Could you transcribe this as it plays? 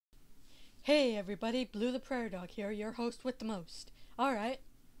Hey everybody, BlueThePrairiedog here, your host with the most. Alright,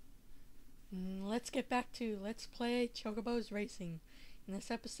 let's get back to Let's Play Chocobo's Racing. In this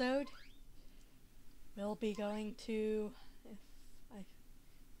episode, we'll be going to, if I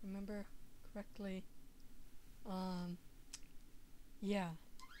remember correctly, yeah,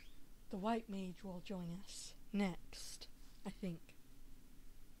 the White Mage will join us next, I think.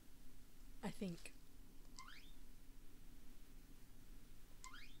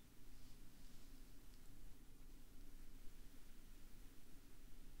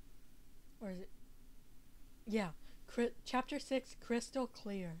 Or is it? Yeah, Chapter 6, Crystal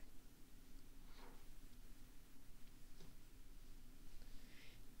Clear.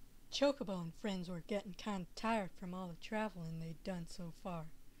 Chocobo and friends were getting kind of tired from all the traveling they'd done so far.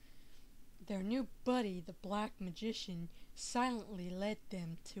 Their new buddy, the Black Magician, silently led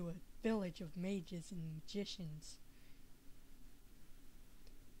them to a village of mages and magicians.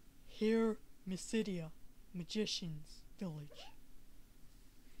 Here, Mysidia, Magician's Village.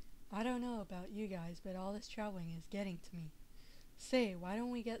 I don't know about you guys, but all this traveling is getting to me. Say, why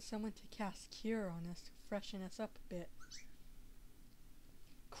don't we get someone to cast Cure on us to freshen us up a bit?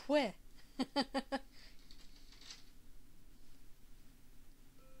 Quit!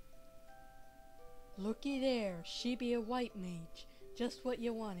 Looky there, she be a white mage. Just what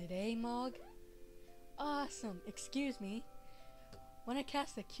you wanted, eh, Mog? Awesome! Excuse me. Wanna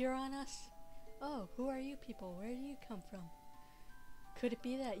cast a cure on us? Oh, who are you people? Where do you come from? Could it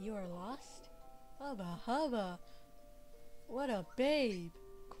be that you are lost? Hubba hubba! What a babe!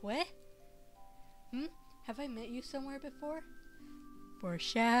 Queh? Have I met you somewhere before?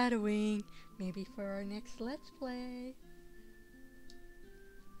 Foreshadowing! Maybe for our next Let's Play.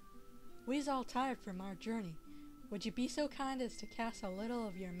 We's all tired from our journey. Would you be so kind as to cast a little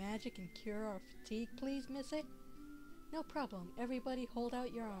of your magic and cure our fatigue, please, missy? No problem. Everybody hold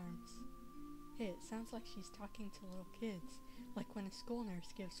out your arms. Hey, it sounds like she's talking to little kids, like when a school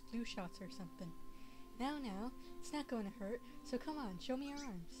nurse gives flu shots or something. Now, it's not going to hurt, so come on, show me your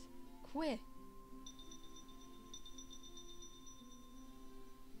arms. Quit!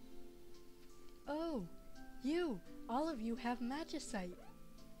 Oh, all of you have magicite.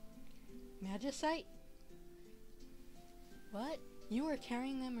 Magicite? What? You were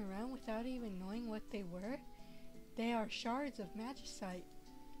carrying them around without even knowing what they were? They are shards of magicite.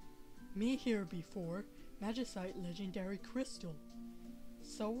 Me here before. Magicite legendary crystal.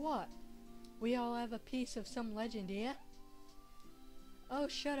 So what? We all have a piece of some legend, yeah? Oh,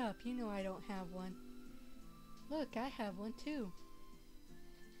 shut up. You know I don't have one. Look, I have one too.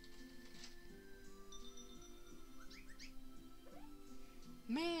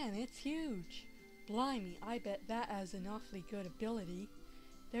 Man, it's huge. Blimey, I bet that has an awfully good ability.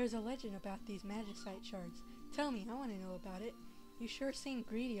 There's a legend about these magicite shards. Tell me, I want to know about it. You sure seem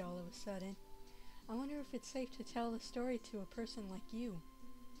greedy all of a sudden. I wonder if it's safe to tell the story to a person like you.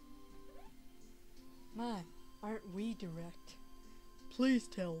 My, aren't we direct? Please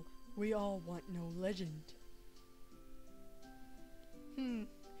tell. We all want no legend.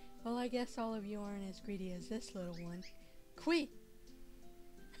 Well, I guess all of you aren't as greedy as this little one. Quee!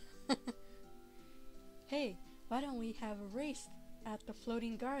 Hey, why don't we have a race at the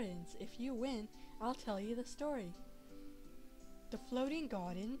Floating Gardens? If you win, I'll tell you the story. The Floating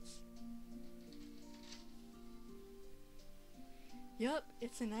Gardens? Yup,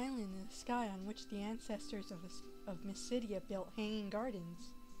 it's an island in the sky on which the ancestors of Mysidia built hanging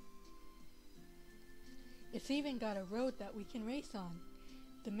gardens. It's even got a road that we can race on.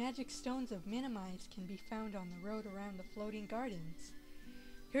 The magic stones of Minimize can be found on the road around the Floating Gardens.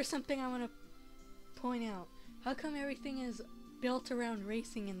 Here's something I want to point out. How come everything is built around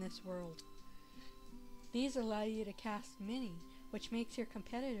racing in this world? These allow you to cast Mini, which makes your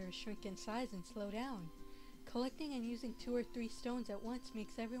competitors shrink in size and slow down. Collecting and using 2 or 3 stones at once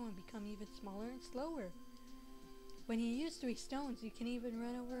makes everyone become even smaller and slower. When you use 3 stones, you can even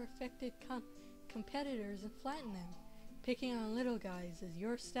run over affected competitors and flatten them. Picking on little guys is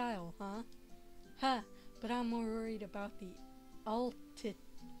your style, huh? Ha! But I'm more worried about the altitude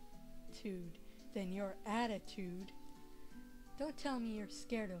than your attitude. Don't tell me you're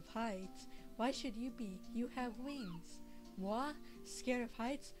scared of heights. Why should you be? You have wings. What? Scared of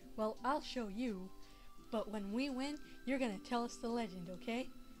heights? Well, I'll show you. But when we win, you're gonna tell us the legend, okay?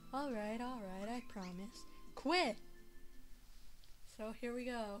 Alright, I promise. Quit! So here we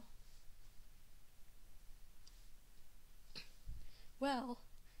go. Well,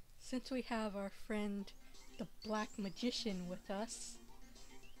 since we have our friend the Black Magician with us,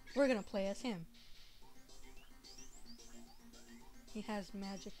 we're gonna play as him. He has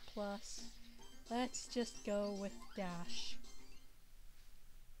Magic Plus. Let's just go with Dash.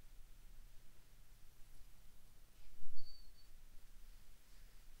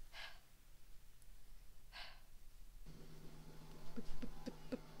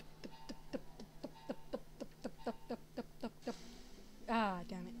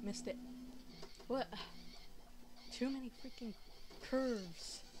 missed it. What? Too many freaking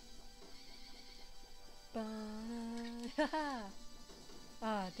curves. Haha!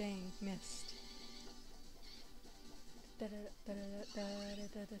 Ah, dang, missed.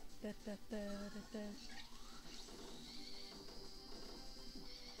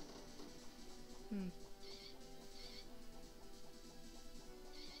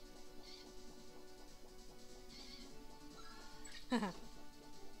 Haha.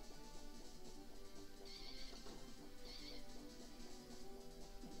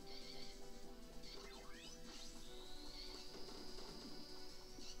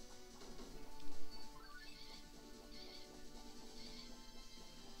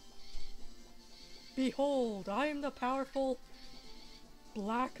 Behold, I am the powerful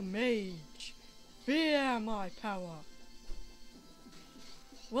Black Mage. Fear my power.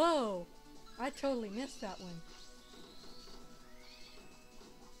 Whoa! I totally missed that one.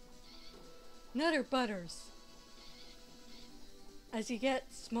 Nutter butters. As you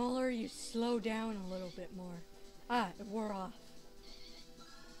get smaller, you slow down a little bit more. Ah, it wore off.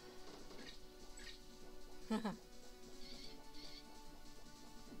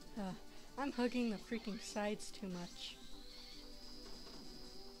 I'm hugging the freaking sides too much.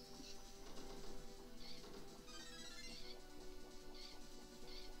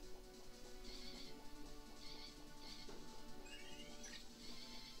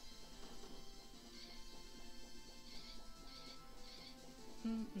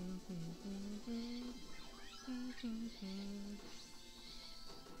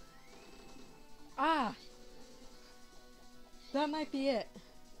 Ah! That might be it.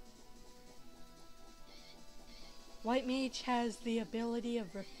 White Mage has the ability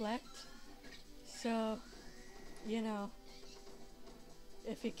of reflect, so, you know,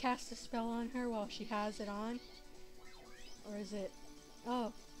 if you cast a spell on her while she has it on, or is it,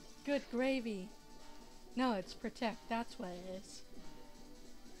 oh, good gravy. No, it's protect, that's what it is.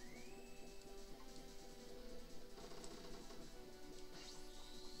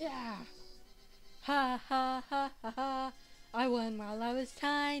 Yeah! Ha ha ha ha ha! I won while I was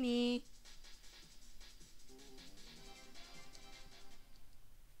tiny!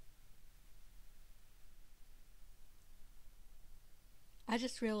 I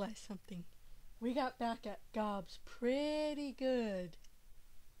just realized something. We got back at Gobs pretty good.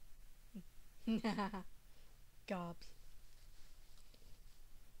 Gobs.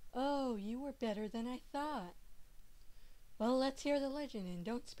 Oh, you were better than I thought. Well, let's hear the legend and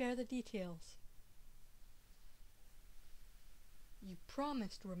don't spare the details. You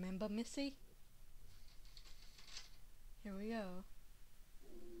promised, remember, Missy? Here we go.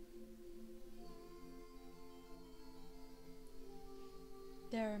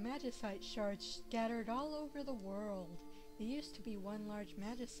 There are magicite shards scattered all over the world. There used to be one large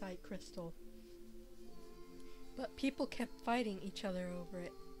magicite crystal, but people kept fighting each other over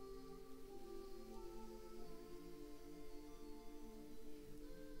it.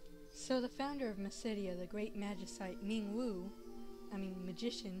 So the founder of Mysidia, the great magicite magician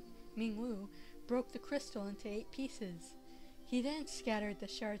Ming Wu, broke the crystal into 8 pieces. He then scattered the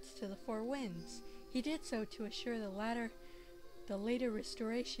shards to the 4 winds. He did so to assure the later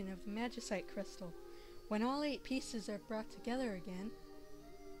restoration of the magicite crystal. When all 8 pieces are brought together again,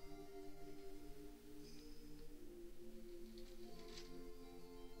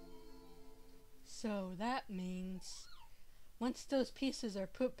 so that means once those pieces are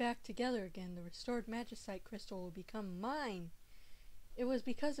put back together again, the restored magicite crystal will become mine. It was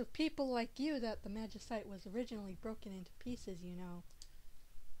because of people like you that the magicite was originally broken into pieces, you know.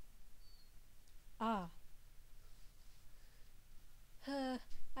 Ah.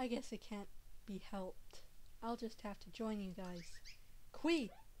 I guess it can't be helped. I'll just have to join you guys.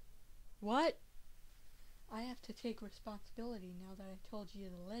 Quee! What? I have to take responsibility now that I told you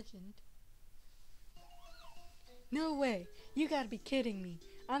the legend. No way! You gotta be kidding me.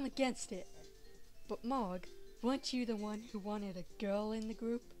 I'm against it. But Mog, weren't you the one who wanted a girl in the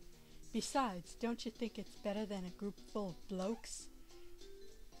group? Besides, don't you think it's better than a group full of blokes?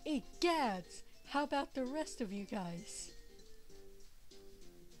 Hey, gads! How about the rest of you guys?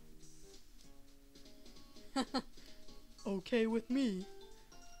 Okay with me.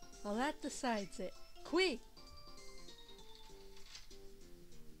 Well, that decides it. Quee!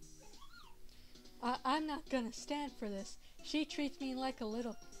 I'm not gonna stand for this. She treats me like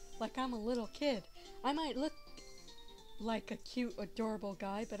I'm a little kid. I might look like a cute, adorable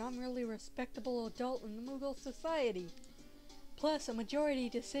guy, but I'm really a respectable adult in the Moogle society. Plus, a majority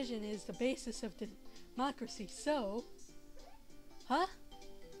decision is the basis of democracy, so... Huh?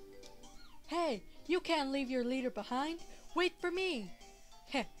 Hey, you can't leave your leader behind. Wait for me.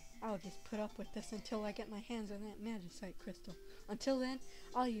 Heh, I'll just put up with this until I get my hands on that magicite crystal. Until then,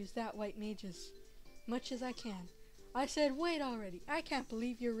 I'll use that white mage as much as I can. I said wait already. I can't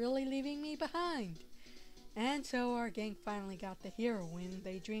believe you're really leaving me behind. And so our gang finally got the hero win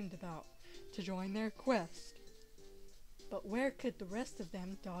they dreamed about, to join their quest. But where could the rest of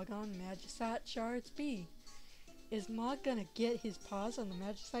them doggone magicite shards be? Is Mog gonna get his paws on the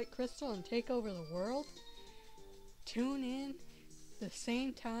magicite crystal and take over the world? Tune in the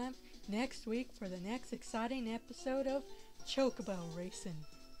same time next week for the next exciting episode of Chocobo Racing.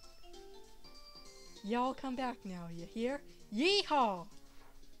 Y'all come back now, you hear? Yeehaw!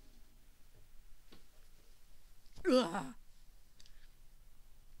 Ugh.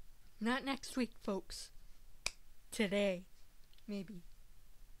 Not next week, folks. Today. Maybe.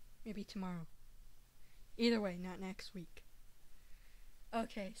 Maybe tomorrow. Either way, not next week.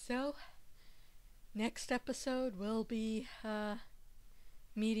 Okay, so next episode we'll be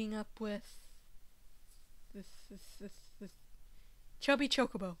meeting up with this chubby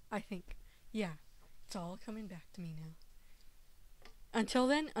Chocobo, I think. Yeah, it's all coming back to me now. Until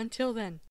then.